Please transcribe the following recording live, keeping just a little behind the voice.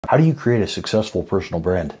How do you create a successful personal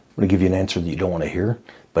brand? I'm going to give you an answer that you don't want to hear,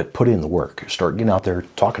 but put in the work. Start getting out there,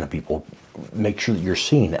 talking to people. Make sure that you're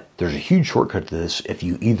seen. There's a huge shortcut to this if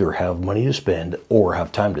you either have money to spend or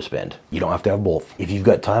have time to spend. You don't have to have both. If you've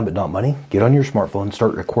got time but not money, get on your smartphone,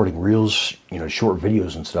 start recording reels, short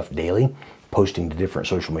videos and stuff daily, posting to different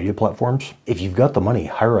social media platforms. If you've got the money,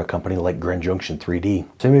 hire a company like Grand Junction 3D.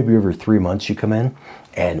 Say maybe every 3 months you come in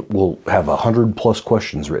and we'll have 100+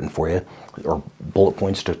 questions written for you or bullet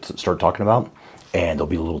points to start talking about. And there'll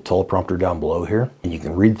be a little teleprompter down below here, and you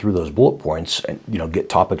can read through those bullet points and get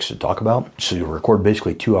topics to talk about. So you'll record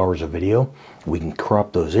basically 2 hours of video. We can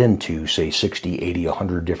crop those into say 60, 80,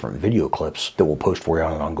 100 different video clips that we'll post for you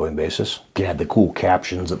on an ongoing basis. You can add the cool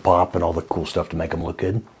captions that pop and all the cool stuff to make them look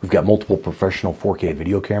good. We've got multiple professional 4K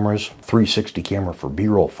video cameras, 360 camera for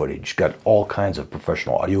B-roll footage, got all kinds of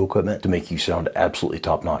professional audio equipment to make you sound absolutely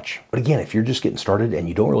top notch. But again, if you're just getting started and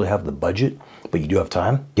you don't really have the budget, but you do have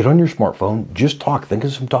time, get on your smartphone, just talk, think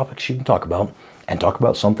of some topics you can talk about, and talk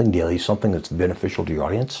about something daily, something that's beneficial to your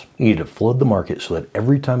audience. You need to flood the market so that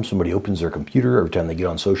every time somebody opens their computer, every time they get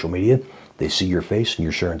on social media, they see your face and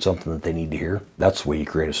you're sharing something that they need to hear. That's the way you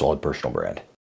create a solid personal brand.